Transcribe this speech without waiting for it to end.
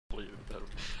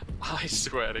I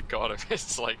swear to God, if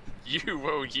it's like, you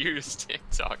will use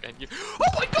TikTok and you. Oh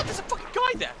my God, there's a fucking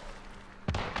guy there!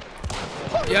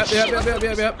 Holy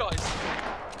shit, Yep. Guys.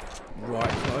 Right,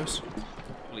 close.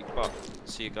 Holy fuck.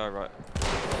 See a guy right.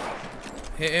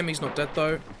 Hit him, he's not dead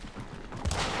though.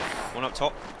 One up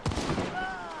top.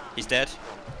 He's dead.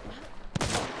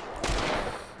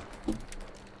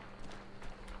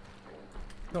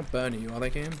 Not burning you, are they,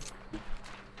 Kim?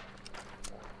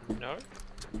 No?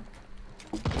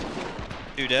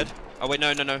 Two dead. Oh wait,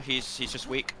 no, he's just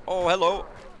weak. Oh, hello.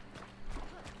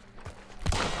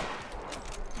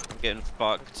 I'm getting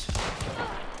fucked.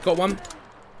 Got one.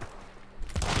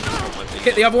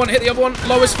 Hit the other one,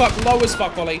 Low as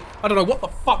fuck, Ollie. I don't know what the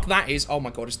fuck that is. Oh my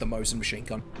God, it's the Mosin machine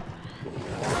gun.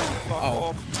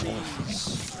 Oh.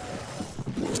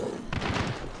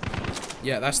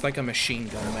 Yeah, that's like a machine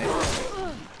gun, mate.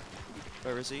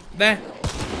 Where is he? There.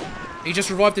 He just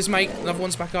revived his mate. Another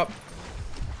one's back up.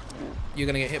 You're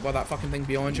gonna get hit by that fucking thing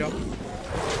behind you.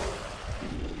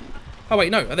 Oh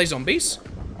wait, no. Are they zombies?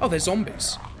 Oh, they're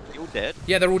zombies. Are you all dead?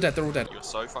 Yeah, they're all dead. They're all dead. You're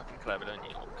so fucking clever, don't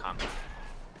you? Can't.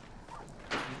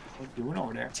 What are you doing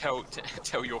over there? Tell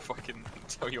your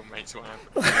mates what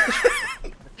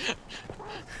happened.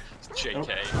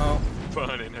 JK. Oh.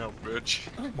 Burning hell, bitch.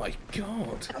 Oh my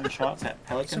God. Shots at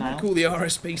Pelican Someone Island. call the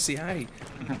RSPCA.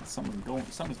 Something's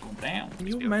going down.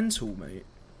 You're mental, mate.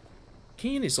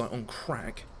 Kian is like on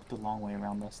crack. The long way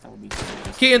around this. That would be.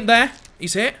 Serious. Kian there.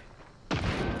 He's hit.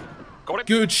 Got it.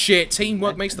 Good shit.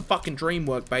 Teamwork makes the fucking dream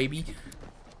work, baby.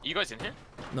 You guys in here?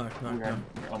 No. We're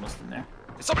almost in there.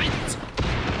 There's somebody.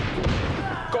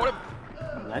 Got him.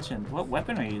 Legend. What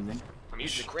weapon are you using? I'm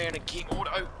using the Crown and King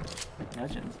Auto.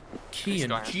 Legend.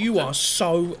 Kian, you are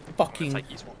so fucking... Take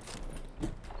his one.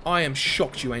 I am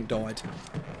shocked you ain't died.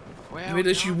 Well, I mean,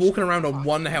 as you walking around on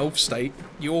 1 health state,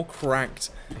 you're cracked.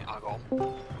 I got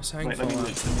him. Just hang Wait, let me fire.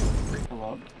 look.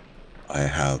 Hello. I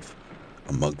have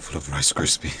a mug full of Rice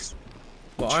Krispies.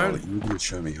 Well, Charlie, you will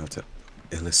show me how to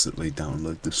illicitly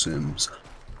download The Sims.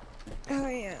 Oh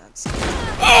yeah.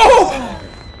 Oh!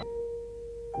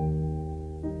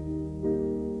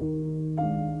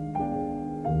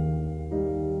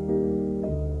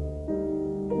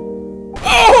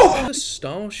 Oh! The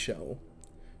star shell.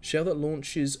 Shell that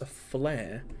launches a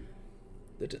flare.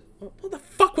 What the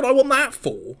fuck would I want that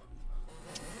for?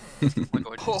 Oh my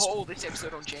God. Oh, this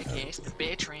episode on Jackass, the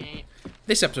bear train.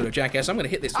 This episode of Jackass, I'm gonna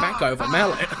hit this fat guy with a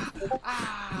mallet.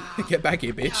 Get back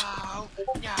here, bitch.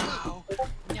 No.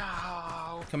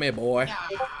 Come here, boy.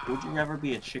 Would you rather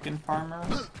be a chicken farmer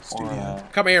or a...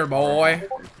 Come here, boy.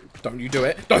 Don't you do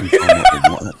it. Don't you.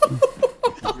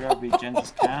 Would you rather be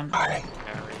Genghis Khan? I'm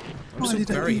so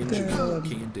very injured what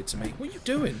Kian did to me. What are you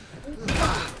doing?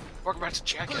 Welcome back to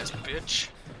Jackass, bitch.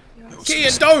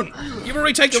 Kian, don't! You've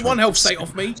already taken 1 health state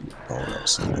off me. Oh,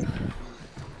 that's silly.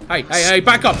 Hey,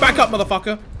 back up,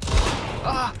 motherfucker.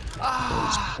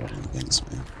 Against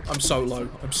me. I'm so low.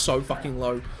 I'm so fucking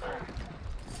low.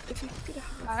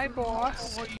 Hi,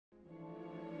 boss.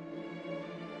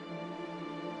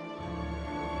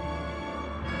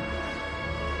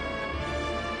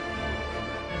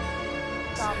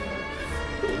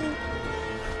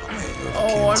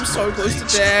 Oh, I'm so close to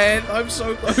death. I'm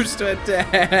so close to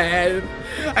death.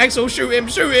 Axel, shoot him,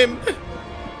 shoot him.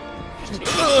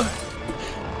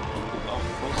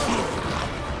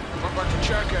 Welcome back to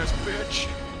Jackass, bitch.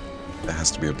 There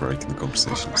has to be a break in the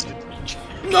conversation. So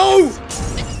No!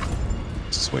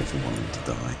 just wait for one of them to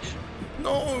die.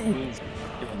 No!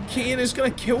 Kian is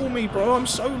gonna kill me, bro. I'm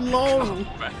so low.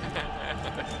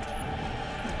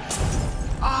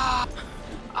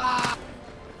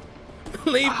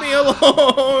 Leave me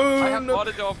alone! I have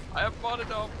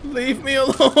modded off. Leave me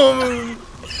alone!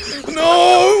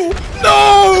 No!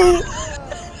 No!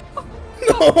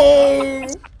 No!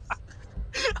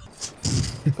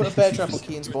 Put a bear trap on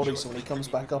Kian's body so when he comes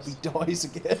back up he dies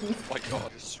again. Oh my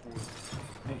God.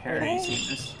 Hey, Harry, have you seen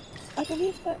this? I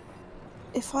believe that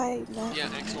if I left. Yeah,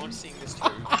 next one, seeing this too.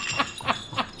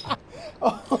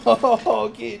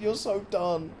 Oh, Kian, you're so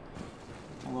done.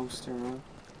 Hello, Stereo.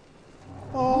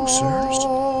 Oh,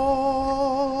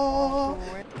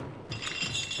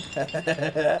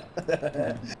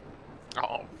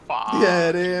 Oh, fuck.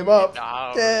 Get him up!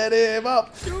 No. Get him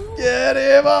up! Get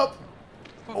him up!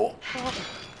 Oh.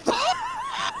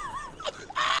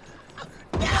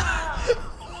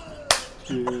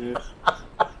 Yeah.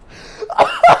 I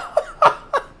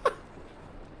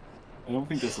don't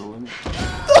think there's a limit.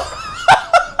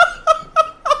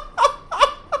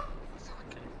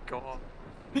 God.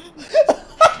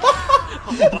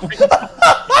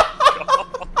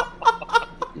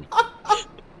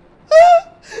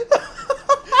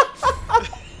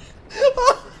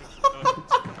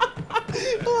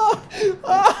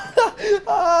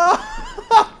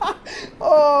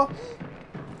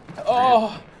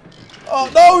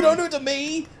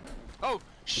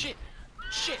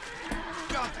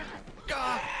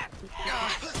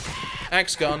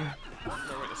 Axe gun.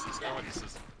 No witnesses, no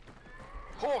witnesses.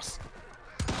 Horse!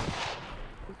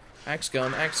 Axe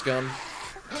gun, axe gun.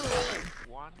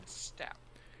 One step.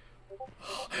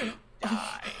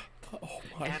 Die. Oh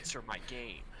my. Answer my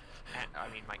game. I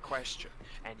mean my question,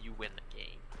 and you win the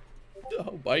game.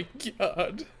 Oh my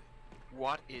god.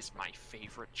 What is my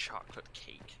favorite chocolate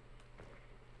cake?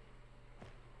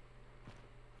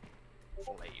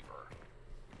 Flavor.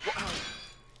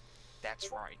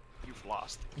 That's right. You've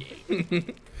lost the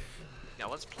game. Now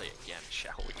let's play again,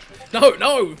 shall we? No,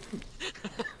 no!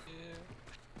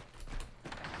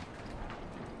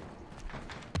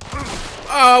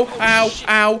 Ow, ow, shit.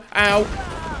 ow, ow.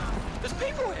 There's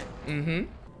people here! Mm-hmm.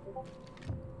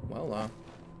 Well,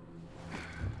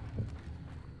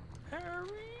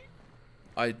 Harry!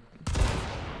 I...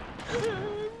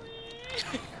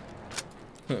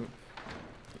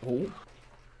 Oh.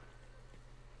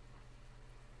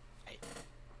 Hey.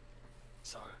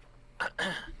 So,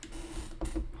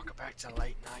 welcome back to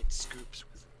Late Night Scoops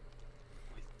with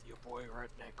your boy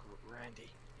Redneck Randy.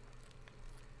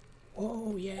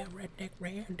 Oh, yeah, Redneck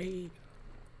Randy.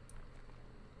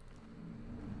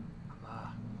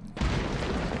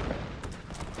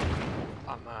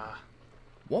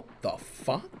 What the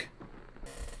fuck?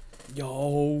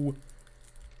 Yo.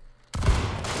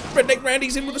 Redneck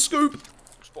Randy's in with a scoop.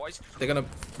 Boys.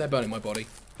 They're burning my body.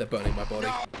 They're burning my body.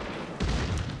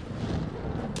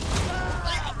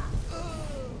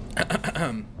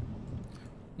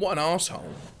 What an asshole.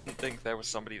 I didn't think there was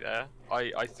somebody there.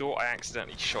 I thought I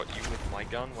accidentally shot you with my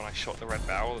gun when I shot the red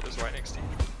barrel that was right next to you.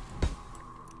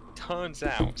 Turns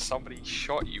out somebody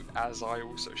shot you as I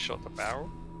also shot the barrel.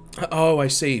 Oh, I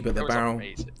see, but the That was barrel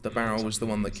amazing. barrel was the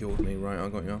one that killed me, right? I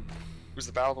got you. Was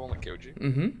the barrel the one that killed you?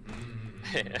 Mm-hmm.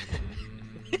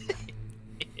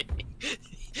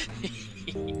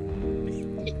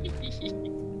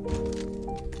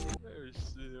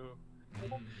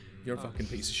 You're a fucking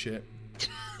piece of shit.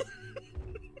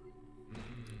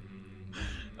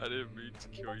 I didn't mean to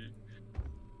kill you.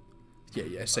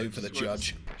 Yeah, save for the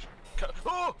judge.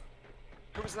 Oh!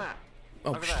 Who was that?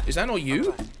 Oh, Over there. is that not you?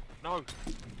 Over there. No,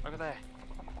 over there.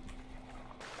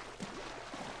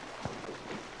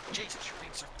 Jesus, you're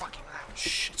being so fucking loud.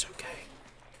 Shh, it's okay.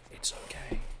 It's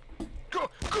okay. Go!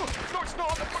 No, it's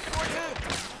not! They're fucking right here!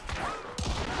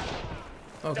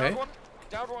 Okay. Down one!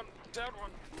 Down one! Down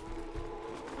one!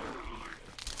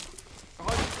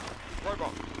 Behind you!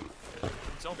 Robot!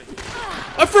 Zombie!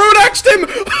 I throw-axed him!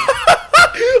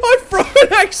 I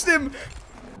throw-axed him!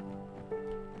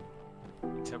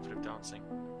 Interpretive dancing.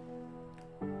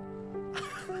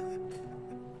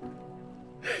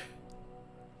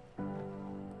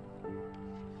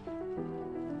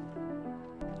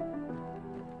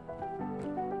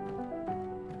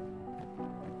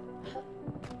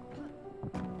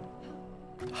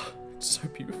 It's so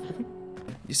beautiful.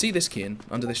 You see this, Kian,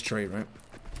 under this tree, right?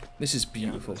 This is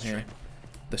beautiful here.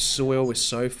 The soil is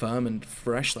so firm and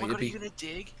fresh, like Oh my God, are you gonna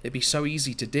dig? it'd be so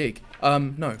easy to dig.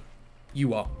 No.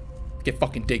 You are. Get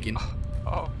fucking digging.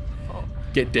 Oh.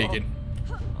 Get digging.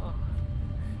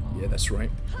 Yeah, that's right.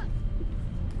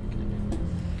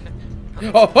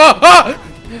 Oh!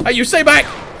 Hey, you stay back!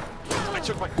 I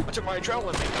took my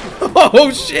adrenaline.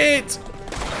 Oh, shit!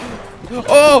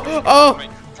 Oh! God. Oh.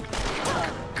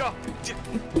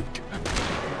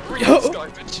 This guy,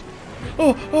 bitch.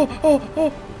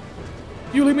 Oh!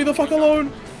 You leave me the fuck alone!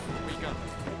 Where you going?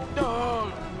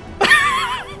 No!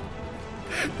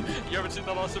 You haven't seen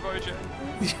the last of OJ?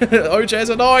 OJ has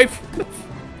a knife!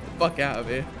 Fuck out of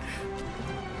here.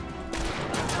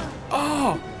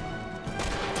 Oh!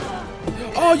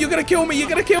 Oh, you're gonna kill me! You're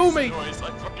gonna kill me!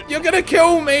 You're gonna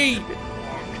kill me!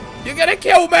 You're gonna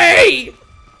kill me!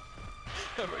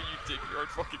 How about you dig your own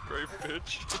fucking grave,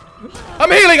 bitch? I'm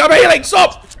healing!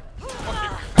 Stop!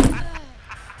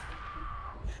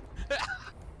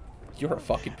 You're a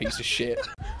fucking piece of shit.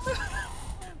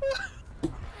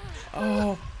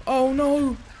 Oh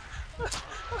no!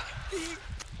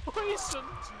 Poisoned!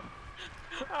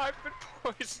 I've been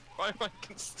poisoned by my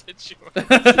constituents.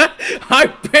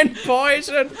 I've been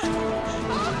poisoned!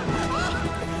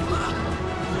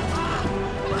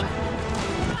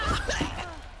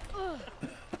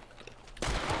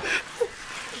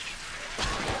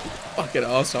 Fucking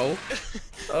asshole.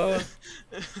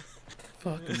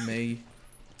 Fucking me.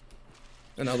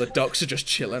 And now the ducks are just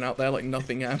chilling out there like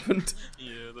nothing happened.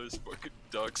 Yeah, those fucking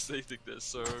ducks, they think they're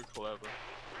so clever.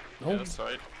 Oh. Yeah, that's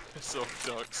right. They're so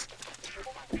ducks.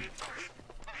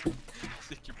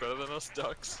 Think you're better than us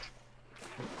ducks?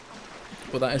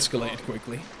 Well, that escalated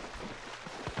quickly.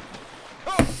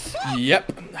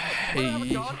 Yep.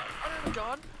 Hey. I'm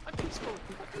gone. I'm peaceful.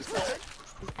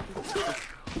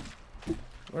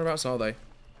 Whereabouts are they?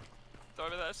 It's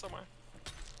over there somewhere.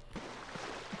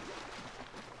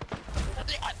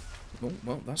 Oh,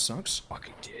 well, that sucks. I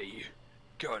can dare you.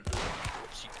 Go on.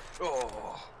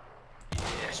 Oh. Yeah,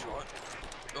 that's right.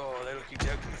 Oh, they look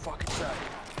exactly the fucking same.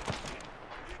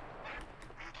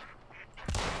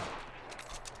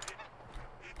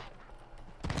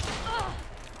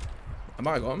 Am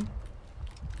I gone?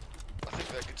 I think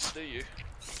they could see you.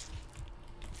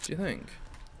 Do you think?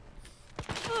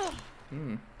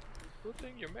 Hmm. Good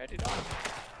thing you made it up.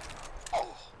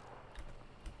 Oh.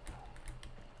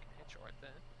 Hit you right there.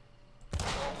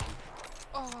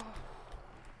 Oh.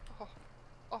 Oh.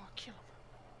 Oh, kill him.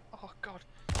 Oh, God.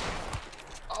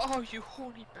 Oh, you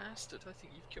horny bastard. I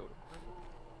think you've killed him.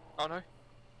 Oh, no.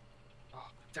 Oh,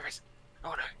 there is.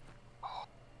 Oh, no. Oh.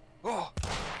 Oh.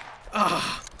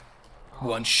 Ah!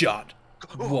 One shot.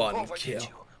 One if I kill. hit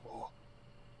you. Oh.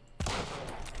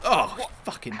 Oh, What?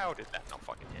 fucking... How did that not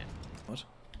fucking hit? What?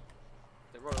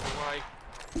 They're running away.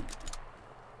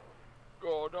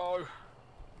 Oh, no.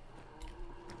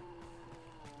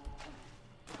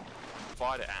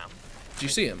 Fight it, Am. Do you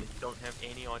see him? Don't have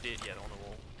any idea yet on the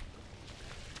wall.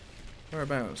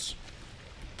 Whereabouts?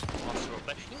 I'm still up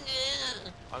there.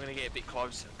 I'm gonna get a bit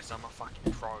closer because I'm a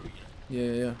fucking pro, you know. Yeah,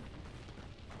 yeah, yeah.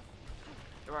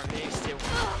 They're over there still.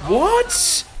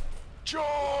 What?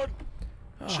 John!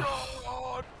 Oh.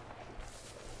 John!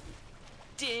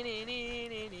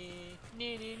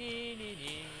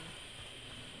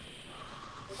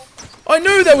 I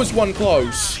knew there was one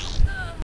close!